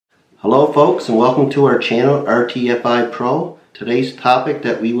Hello folks, and welcome to our channel RTFIpro. Today's topic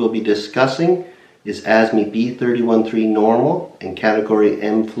that we will be discussing is ASME B31.3 Normal and Category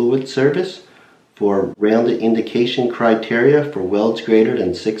M Fluid Service for rounded indication criteria for welds greater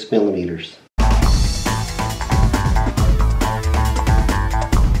than 6 millimeters.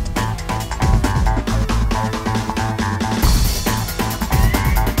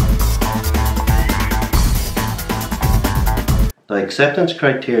 The acceptance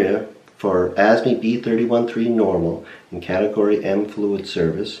criteria for ASME B31.3 Normal and Category M Fluid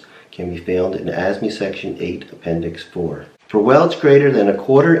Service can be found in ASME Section 8, Appendix 4. For welds greater than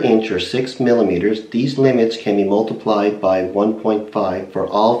 1/4 inch or 6 millimeters, these limits can be multiplied by 1.5 for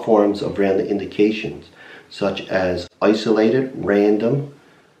all forms of rounded indications, such as isolated, random,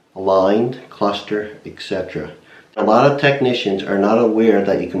 aligned, cluster, etc. A lot of technicians are not aware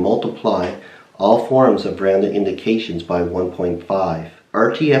that you can multiply all forms of rounded indications by 1.5.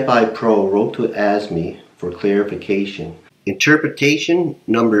 RTFIpro wrote to ASME for clarification. Interpretation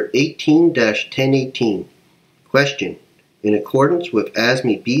number 18-1018. Question. In accordance with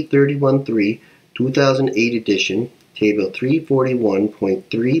ASME B31.3 2008 edition, Table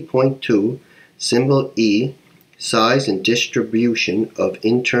 341.3.2, Symbol E, size and distribution of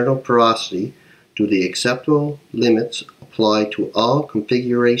internal porosity, do the acceptable limits apply to all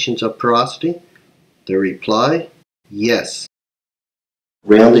configurations of porosity? The reply, yes.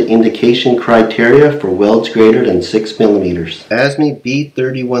 Rounded indication criteria for welds greater than 6 millimeters. ASME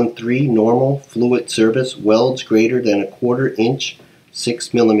B31.3 Normal Fluid Service welds greater than 1/4 inch,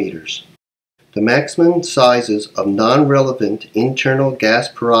 6 millimeters. The maximum sizes of non-relevant internal gas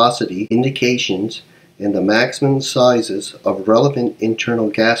porosity indications and the maximum sizes of relevant internal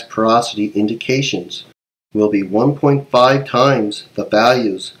gas porosity indications will be 1.5 times the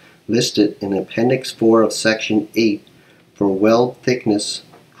values listed in Appendix 4 of Section 8 for weld thickness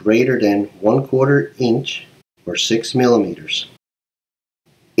greater than 1/4 inch or 6 millimeters.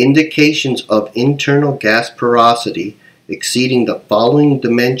 Indications of internal gas porosity exceeding the following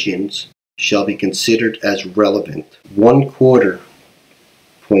dimensions shall be considered as relevant: 1/4,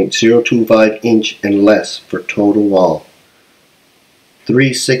 0.025 inch and less for total wall,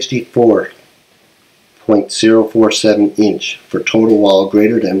 3/64, 0.047 inch for total wall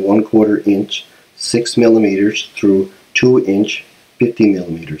greater than 1/4 inch, 6 millimeters through 2 inch, 50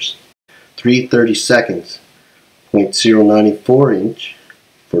 millimeters, 3/32, 0.094 inch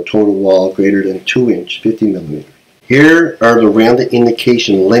for total wall greater than 2 inch, 50 millimeters. Here are the rounded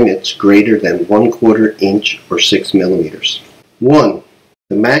indication limits greater than 1/4 inch or 6 millimeters. 1.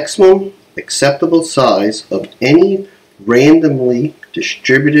 The maximum acceptable size of any randomly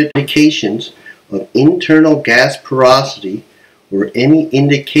distributed indications of internal gas porosity or any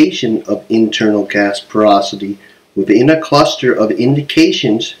indication of internal gas porosity within a cluster of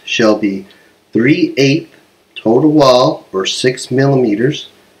indications shall be 3/8 total wall or 6 millimeters,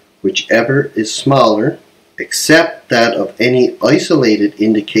 whichever is smaller, except that of any isolated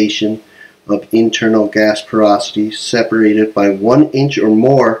indication of internal gas porosity separated by 1 inch or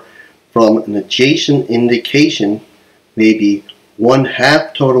more from an adjacent indication may be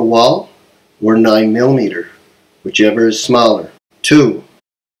 1/2 total wall or 9 millimeter, whichever is smaller. 2.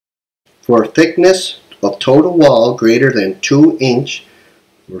 For thickness of total wall greater than 2 inch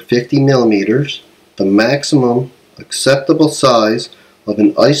or 50 millimeters, the maximum acceptable size of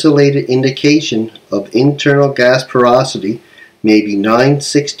an isolated indication of internal gas porosity may be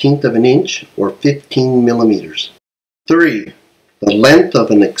 9/16 of an inch or 15 millimeters. 3. The length of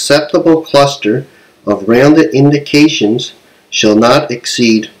an acceptable cluster of rounded indications shall not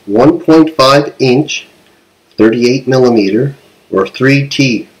exceed 1.5 inch, 38 millimeter, or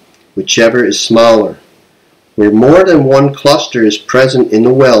 3T, whichever is smaller. Where more than one cluster is present in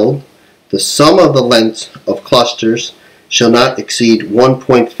the weld, the sum of the lengths of clusters shall not exceed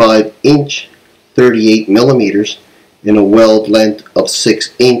 1.5 inch, 38 millimeters, in a weld length of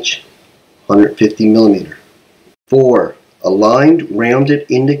 6 inch, 150 millimeter. 4. Aligned rounded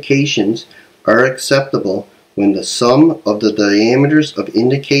indications are acceptable when the sum of the diameters of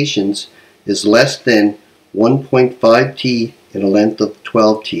indications is less than 1.5 T in a length of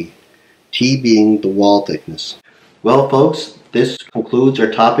 12 T, T being the wall thickness. Well folks, this concludes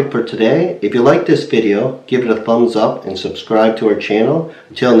our topic for today. If you like this video, give it a thumbs up and subscribe to our channel.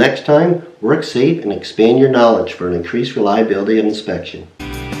 Until next time, work safe and expand your knowledge for an increased reliability of inspection.